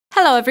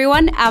Hello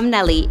everyone, I'm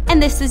Nelly,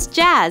 and this is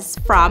Jaz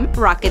from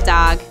Rocket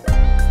Dog.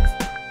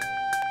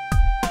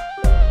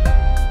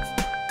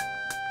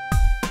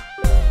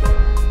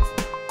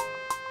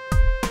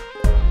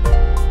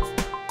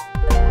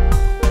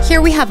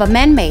 Here we have a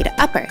man-made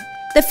upper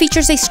that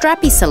features a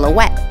strappy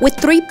silhouette with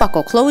 3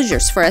 buckle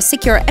closures for a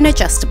secure and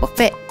adjustable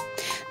fit.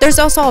 There's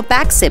also a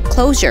back zip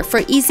closure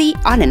for easy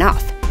on and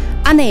off.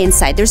 On the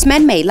inside, there's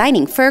man-made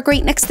lining for a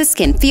great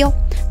next-to-skin feel.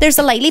 There's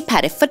a lightly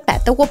padded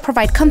footbed that will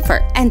provide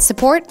comfort and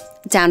support.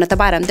 Down at the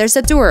bottom, there's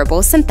a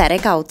durable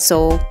synthetic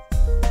outsole.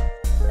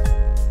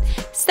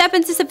 Step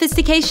into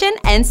sophistication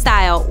and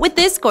style with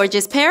this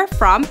gorgeous pair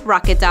from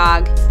Rocket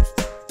Dog.